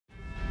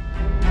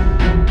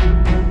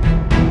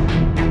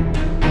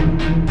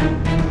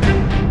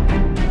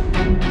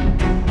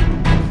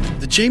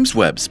James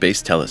Webb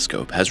Space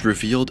Telescope has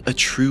revealed a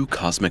true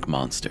cosmic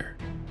monster.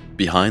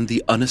 Behind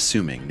the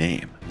unassuming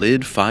name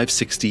Lid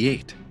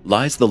 568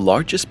 lies the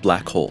largest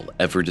black hole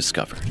ever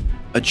discovered,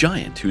 a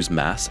giant whose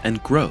mass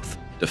and growth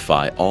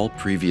defy all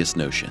previous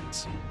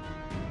notions.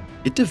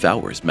 It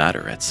devours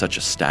matter at such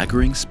a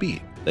staggering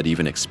speed that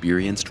even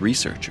experienced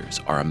researchers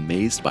are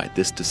amazed by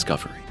this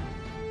discovery.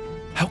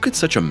 How could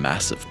such a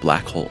massive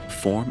black hole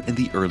form in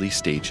the early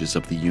stages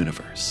of the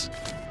universe?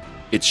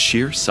 Its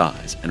sheer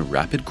size and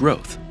rapid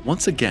growth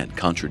once again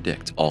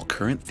contradict all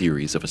current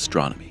theories of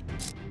astronomy.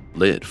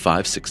 Lid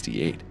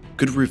 568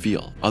 could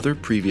reveal other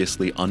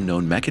previously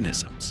unknown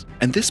mechanisms,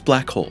 and this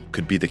black hole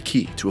could be the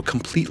key to a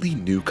completely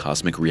new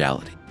cosmic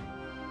reality.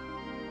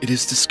 It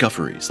is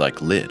discoveries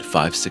like Lid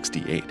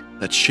 568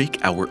 that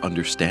shake our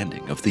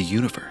understanding of the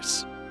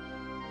universe.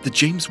 The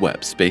James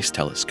Webb Space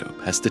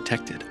Telescope has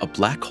detected a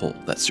black hole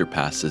that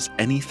surpasses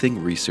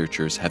anything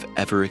researchers have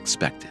ever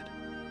expected.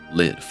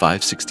 Lid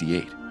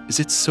 568 is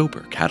its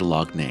sober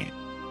catalog name,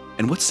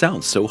 and what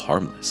sounds so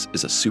harmless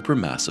is a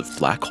supermassive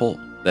black hole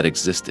that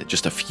existed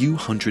just a few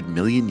 100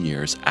 million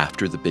years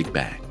after the Big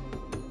Bang.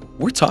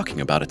 We're talking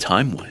about a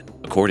time when,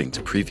 according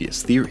to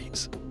previous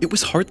theories, it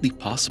was hardly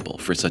possible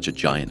for such a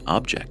giant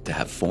object to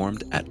have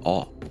formed at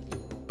all.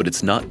 But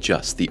it's not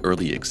just the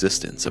early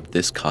existence of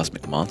this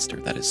cosmic monster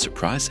that is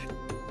surprising.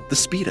 The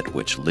speed at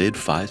which Lid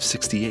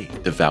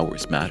 568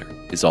 devours matter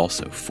is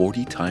also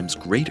 40 times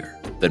greater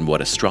than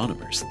what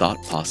astronomers thought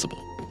possible.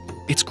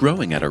 It's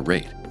growing at a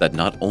rate that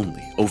not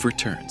only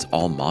overturns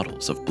all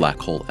models of black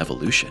hole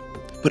evolution,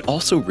 but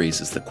also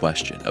raises the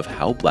question of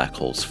how black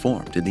holes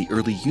formed in the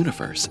early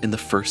universe in the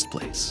first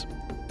place.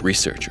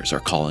 Researchers are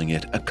calling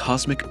it a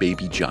cosmic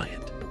baby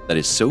giant that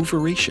is so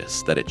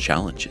voracious that it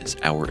challenges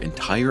our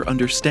entire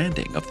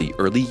understanding of the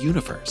early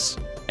universe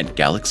and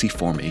galaxy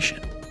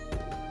formation.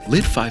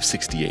 Lid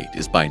 568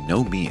 is by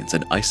no means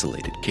an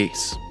isolated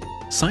case.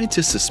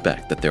 Scientists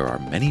suspect that there are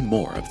many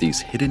more of these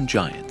hidden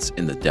giants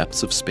in the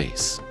depths of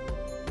space.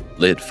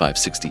 Lid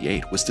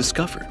 568 was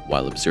discovered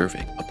while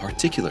observing a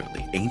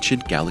particularly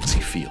ancient galaxy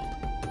field,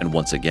 and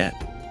once again,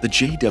 the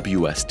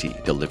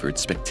JWST delivered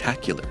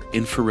spectacular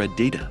infrared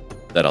data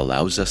that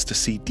allows us to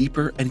see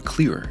deeper and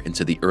clearer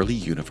into the early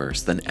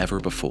universe than ever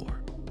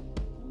before.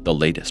 The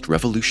latest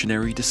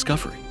revolutionary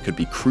discovery could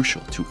be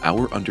crucial to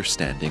our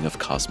understanding of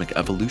cosmic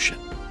evolution.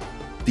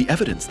 The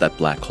evidence that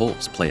black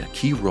holes play a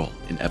key role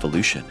in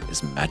evolution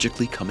is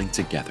magically coming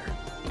together.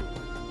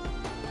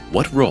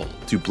 What role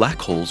do black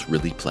holes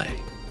really play?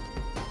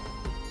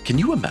 Can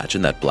you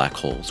imagine that black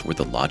holes were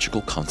the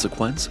logical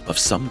consequence of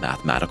some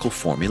mathematical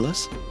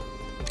formulas?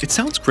 It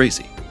sounds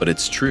crazy, but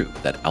it's true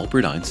that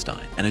Albert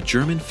Einstein and a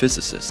German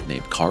physicist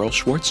named Karl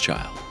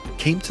Schwarzschild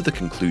came to the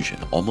conclusion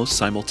almost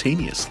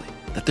simultaneously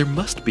that there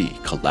must be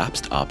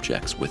collapsed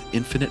objects with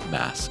infinite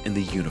mass in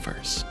the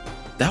universe.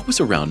 That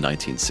was around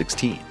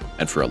 1916,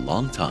 and for a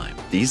long time,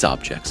 these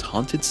objects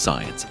haunted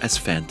science as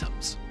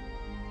phantoms.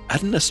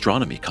 At an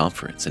astronomy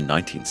conference in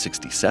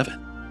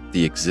 1967,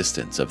 the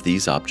existence of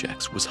these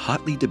objects was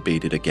hotly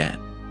debated again,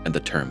 and the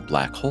term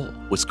black hole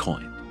was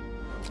coined.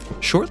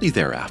 Shortly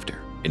thereafter,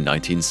 in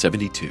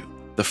 1972,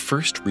 the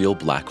first real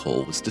black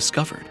hole was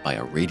discovered by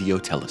a radio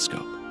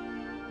telescope.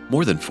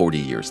 More than 40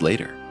 years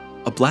later,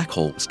 a black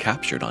hole was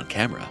captured on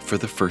camera for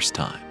the first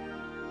time.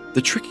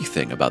 The tricky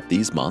thing about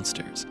these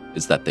monsters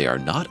is that they are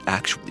not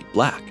actually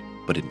black,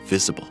 but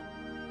invisible.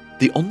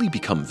 They only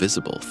become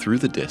visible through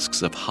the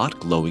disks of hot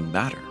glowing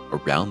matter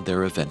around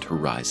their event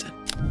horizon.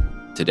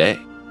 Today,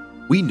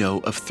 we know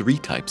of 3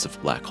 types of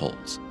black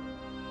holes: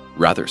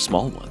 rather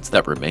small ones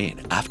that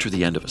remain after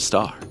the end of a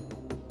star,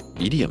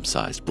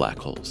 medium-sized black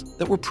holes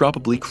that were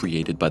probably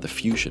created by the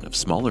fusion of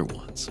smaller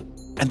ones,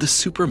 and the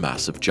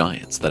supermassive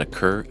giants that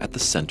occur at the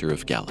center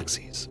of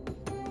galaxies.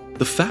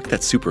 The fact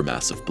that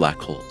supermassive black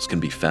holes can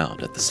be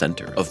found at the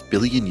center of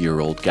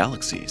billion-year-old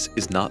galaxies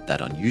is not that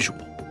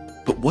unusual,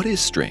 but what is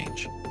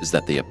strange is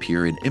that they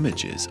appear in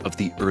images of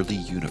the early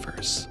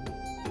universe.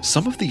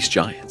 Some of these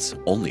giants,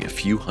 only a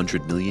few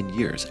 100 million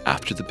years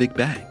after the Big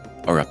Bang,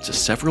 are up to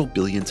several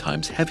billion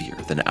times heavier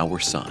than our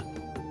Sun.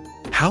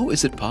 How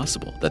is it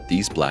possible that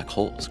these black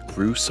holes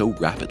grew so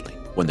rapidly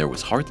when there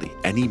was hardly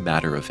any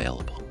matter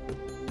available?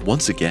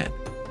 Once again,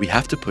 we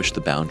have to push the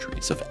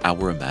boundaries of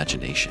our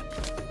imagination.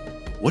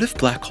 What if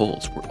black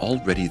holes were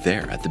already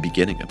there at the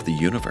beginning of the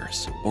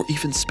universe, or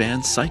even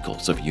spanned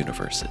cycles of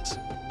universes?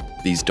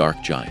 These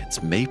dark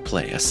giants may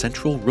play a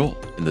central role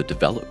in the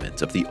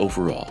development of the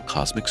overall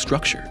cosmic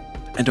structure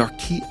and are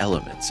key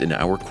elements in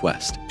our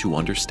quest to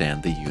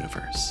understand the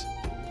universe.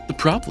 The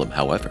problem,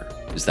 however,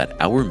 is that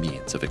our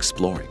means of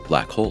exploring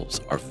black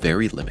holes are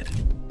very limited.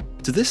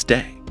 To this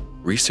day,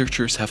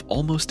 researchers have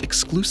almost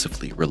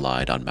exclusively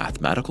relied on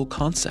mathematical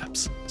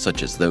concepts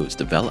such as those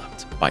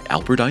developed by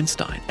Albert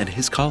Einstein and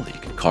his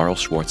colleague Karl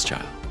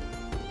Schwarzschild.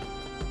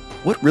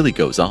 What really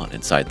goes on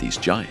inside these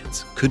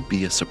giants could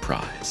be a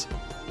surprise.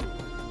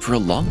 For a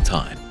long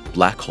time,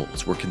 black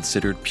holes were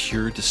considered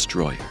pure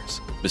destroyers,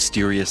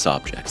 mysterious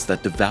objects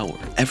that devour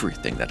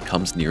everything that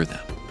comes near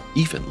them,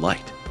 even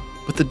light.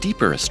 But the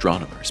deeper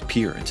astronomers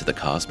peer into the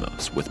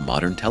cosmos with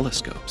modern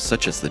telescopes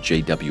such as the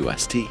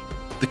JWST,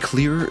 the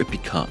clearer it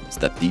becomes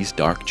that these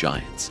dark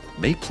giants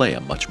may play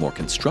a much more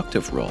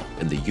constructive role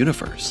in the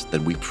universe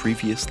than we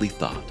previously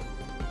thought.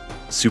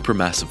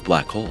 Supermassive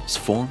black holes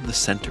form the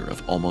center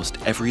of almost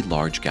every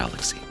large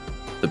galaxy.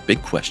 The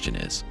big question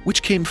is,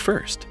 which came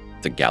first,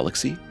 the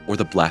galaxy or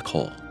the black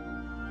hole?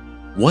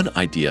 One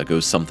idea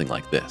goes something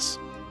like this.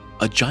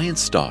 A giant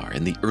star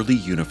in the early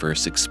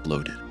universe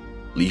exploded,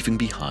 leaving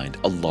behind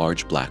a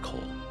large black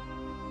hole.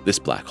 This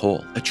black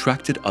hole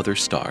attracted other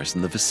stars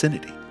in the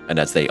vicinity, and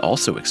as they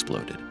also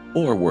exploded,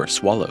 or were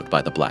swallowed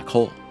by the black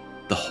hole,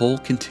 the hole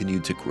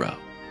continued to grow.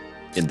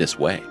 In this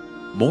way,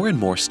 more and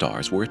more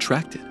stars were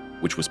attracted,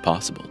 which was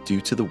possible due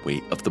to the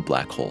weight of the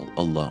black hole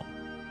alone.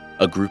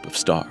 A group of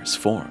stars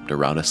formed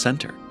around a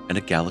center, and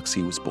a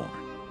galaxy was born.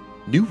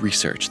 New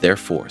research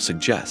therefore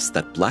suggests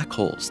that black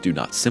holes do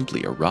not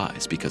simply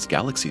arise because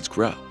galaxies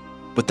grow,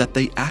 but that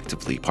they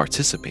actively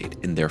participate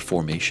in their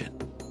formation.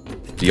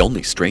 The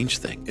only strange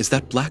thing is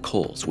that black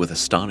holes with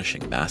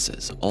astonishing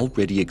masses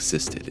already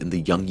existed in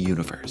the young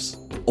universe,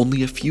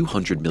 only a few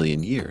 100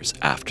 million years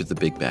after the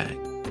Big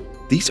Bang.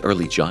 These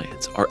early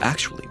giants are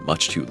actually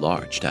much too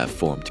large to have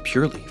formed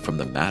purely from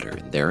the matter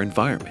in their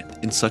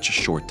environment in such a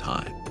short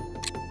time.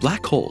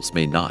 Black holes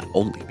may not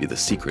only be the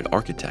secret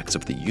architects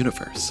of the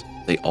universe,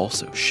 they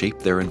also shape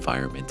their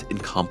environment in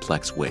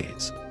complex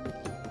ways.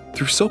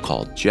 Through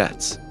so-called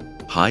jets,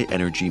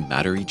 high-energy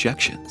matter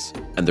ejections,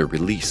 and the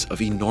release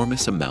of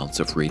enormous amounts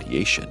of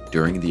radiation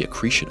during the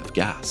accretion of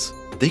gas,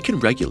 they can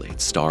regulate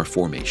star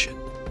formation,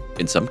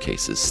 in some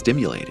cases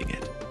stimulating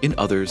it, in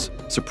others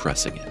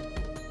suppressing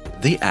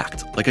it. They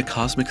act like a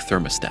cosmic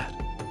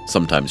thermostat,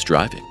 sometimes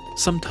driving,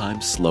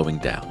 sometimes slowing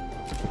down.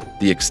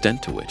 The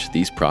extent to which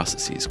these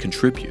processes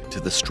contribute to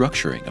the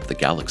structuring of the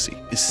galaxy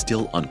is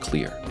still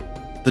unclear.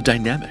 The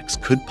dynamics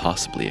could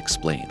possibly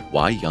explain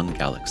why young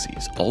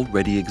galaxies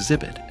already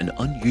exhibit an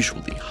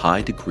unusually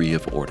high degree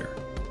of order.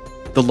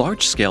 The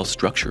large-scale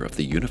structure of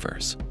the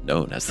universe,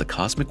 known as the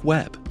cosmic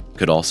web,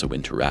 could also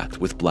interact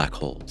with black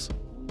holes.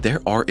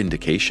 There are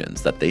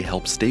indications that they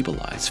help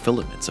stabilize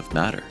filaments of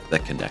matter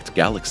that connect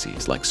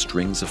galaxies like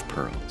strings of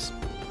pearls.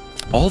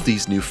 All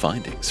these new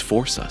findings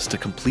force us to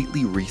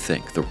completely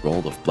rethink the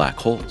role of black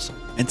holes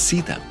and see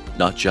them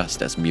not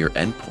just as mere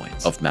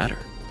endpoints of matter,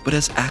 but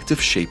as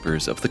active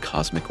shapers of the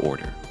cosmic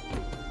order.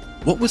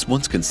 What was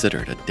once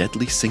considered a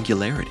deadly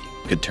singularity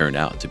could turn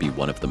out to be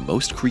one of the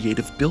most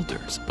creative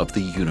builders of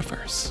the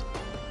universe.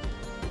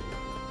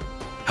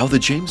 How the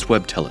James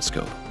Webb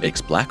Telescope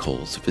makes black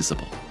holes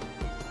visible.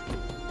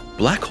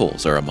 Black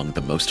holes are among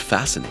the most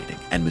fascinating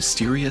and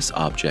mysterious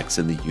objects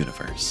in the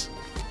universe.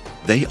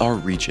 They are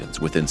regions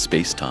within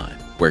space-time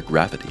where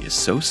gravity is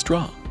so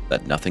strong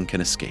that nothing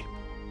can escape.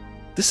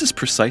 This is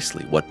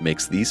precisely what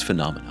makes these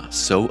phenomena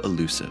so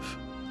elusive.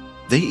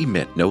 They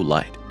emit no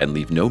light and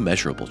leave no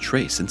measurable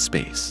trace in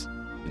space.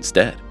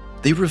 Instead,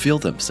 they reveal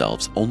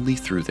themselves only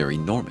through their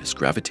enormous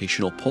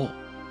gravitational pull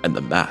and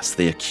the mass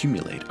they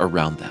accumulate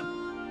around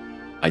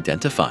them.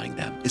 Identifying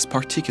them is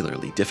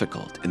particularly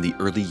difficult in the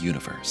early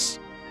universe,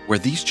 where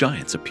these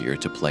giants appear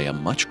to play a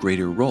much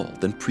greater role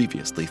than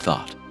previously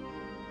thought.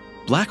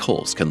 Black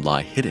holes can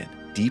lie hidden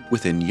deep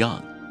within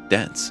young,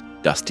 dense,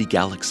 dusty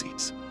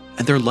galaxies,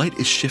 and their light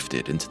is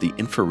shifted into the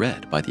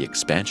infrared by the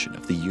expansion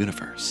of the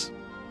universe.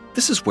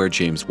 This is where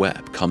James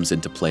Webb comes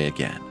into play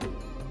again.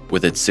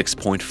 With its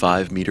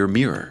 6.5-meter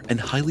mirror and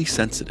highly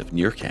sensitive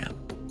NIRCam,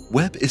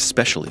 Webb is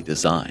specially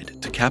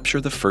designed to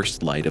capture the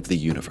first light of the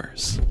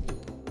universe.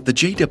 The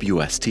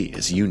JWST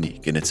is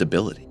unique in its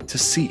ability to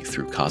see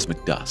through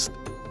cosmic dust.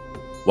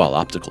 While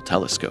optical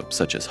telescopes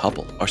such as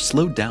Hubble are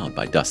slowed down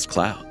by dust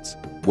clouds,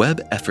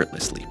 Webb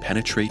effortlessly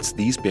penetrates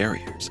these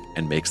barriers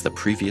and makes the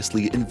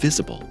previously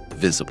invisible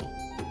visible.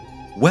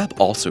 Webb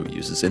also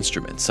uses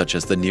instruments such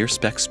as the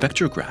NIRSpec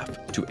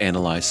spectrograph to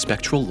analyze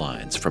spectral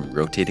lines from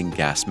rotating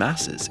gas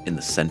masses in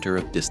the center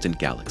of distant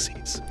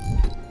galaxies.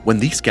 When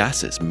these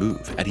gases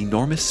move at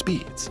enormous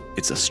speeds,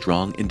 it's a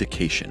strong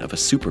indication of a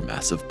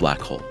supermassive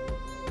black hole.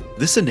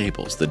 This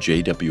enables the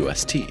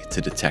JWST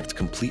to detect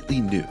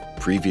completely new,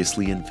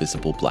 previously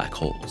invisible black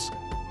holes,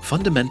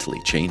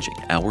 fundamentally changing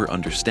our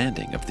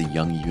understanding of the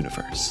young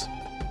universe.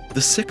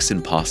 The 6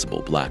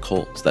 impossible black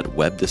holes that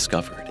Webb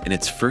discovered in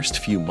its first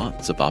few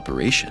months of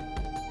operation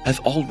have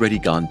already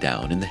gone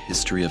down in the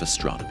history of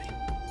astronomy.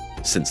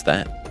 Since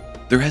then,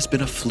 there has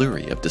been a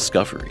flurry of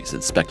discoveries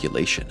and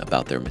speculation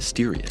about their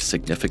mysterious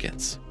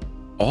significance.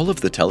 All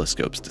of the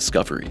telescope's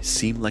discoveries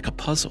seem like a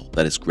puzzle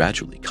that is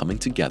gradually coming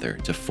together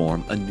to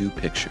form a new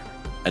picture,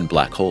 and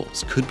black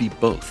holes could be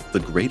both the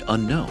great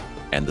unknown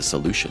and the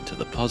solution to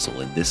the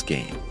puzzle in this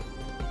game.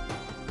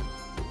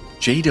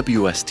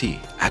 JWST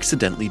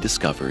accidentally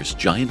discovers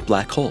giant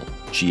black hole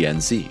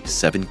GNZ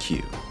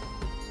 7Q.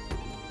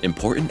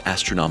 Important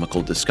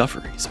astronomical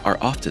discoveries are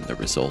often the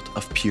result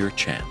of pure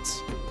chance.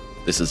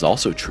 This is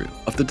also true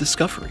of the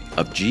discovery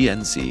of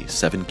GNZ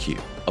 7Q,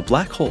 a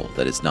black hole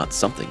that is not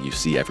something you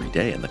see every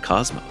day in the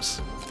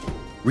cosmos.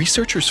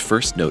 Researchers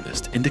first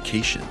noticed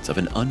indications of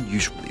an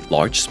unusually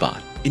large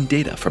spot in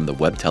data from the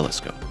Webb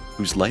telescope,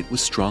 whose light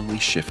was strongly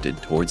shifted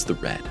towards the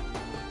red.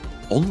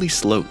 Only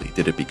slowly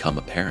did it become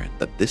apparent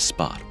that this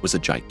spot was a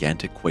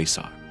gigantic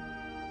quasar.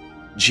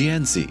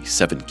 GNZ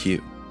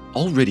 7Q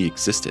already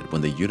existed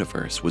when the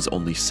universe was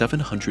only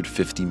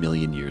 750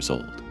 million years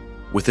old,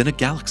 within a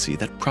galaxy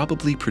that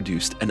probably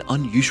produced an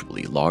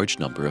unusually large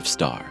number of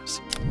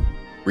stars.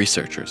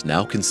 Researchers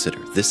now consider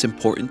this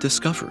important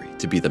discovery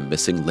to be the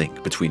missing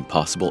link between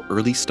possible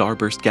early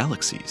starburst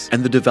galaxies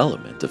and the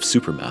development of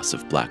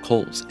supermassive black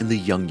holes in the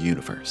young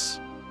universe.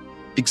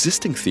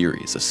 Existing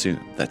theories assume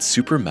that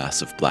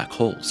supermassive black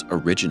holes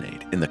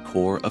originate in the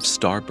core of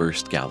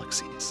starburst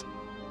galaxies.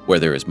 Where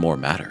there is more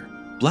matter,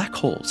 black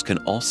holes can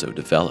also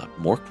develop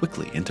more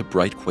quickly into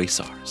bright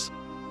quasars.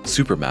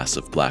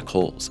 Supermassive black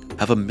holes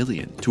have 1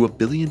 million to 1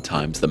 billion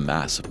times the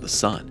mass of the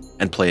Sun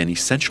and play an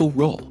essential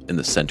role in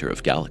the center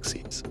of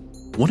galaxies.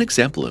 One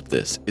example of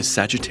this is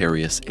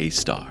Sagittarius A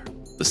star,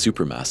 the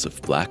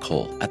supermassive black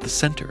hole at the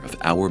center of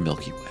our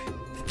Milky Way.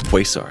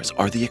 Quasars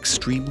are the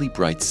extremely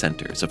bright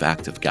centers of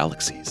active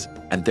galaxies,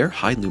 and their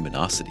high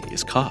luminosity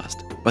is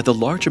caused by the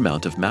large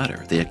amount of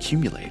matter they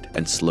accumulate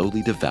and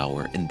slowly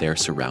devour in their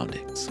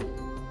surroundings.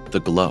 The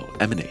glow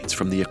emanates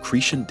from the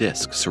accretion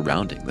disk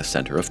surrounding the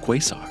center of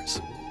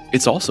quasars.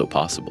 It's also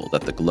possible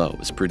that the glow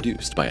is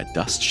produced by a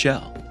dust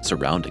shell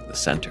surrounding the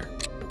center.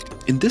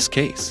 In this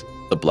case,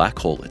 the black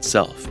hole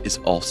itself is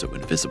also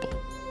invisible.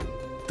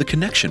 The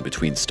connection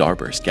between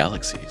starburst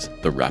galaxies,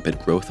 the rapid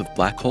growth of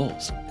black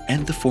holes,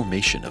 and the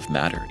formation of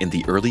matter in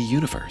the early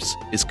universe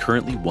is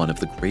currently one of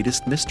the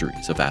greatest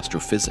mysteries of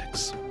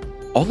astrophysics.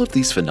 All of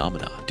these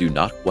phenomena do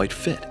not quite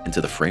fit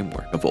into the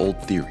framework of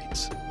old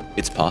theories.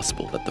 It's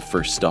possible that the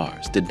first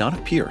stars did not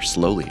appear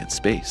slowly in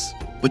space,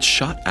 but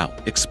shot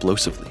out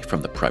explosively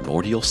from the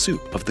primordial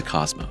soup of the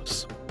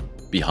cosmos.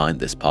 Behind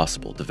this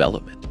possible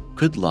development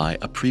could lie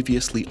a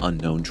previously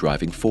unknown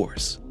driving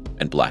force,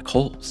 and black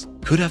holes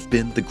could have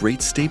been the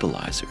great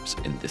stabilizers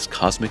in this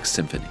cosmic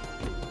symphony.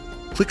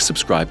 Click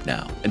subscribe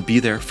now and be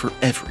there for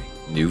every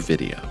new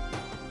video.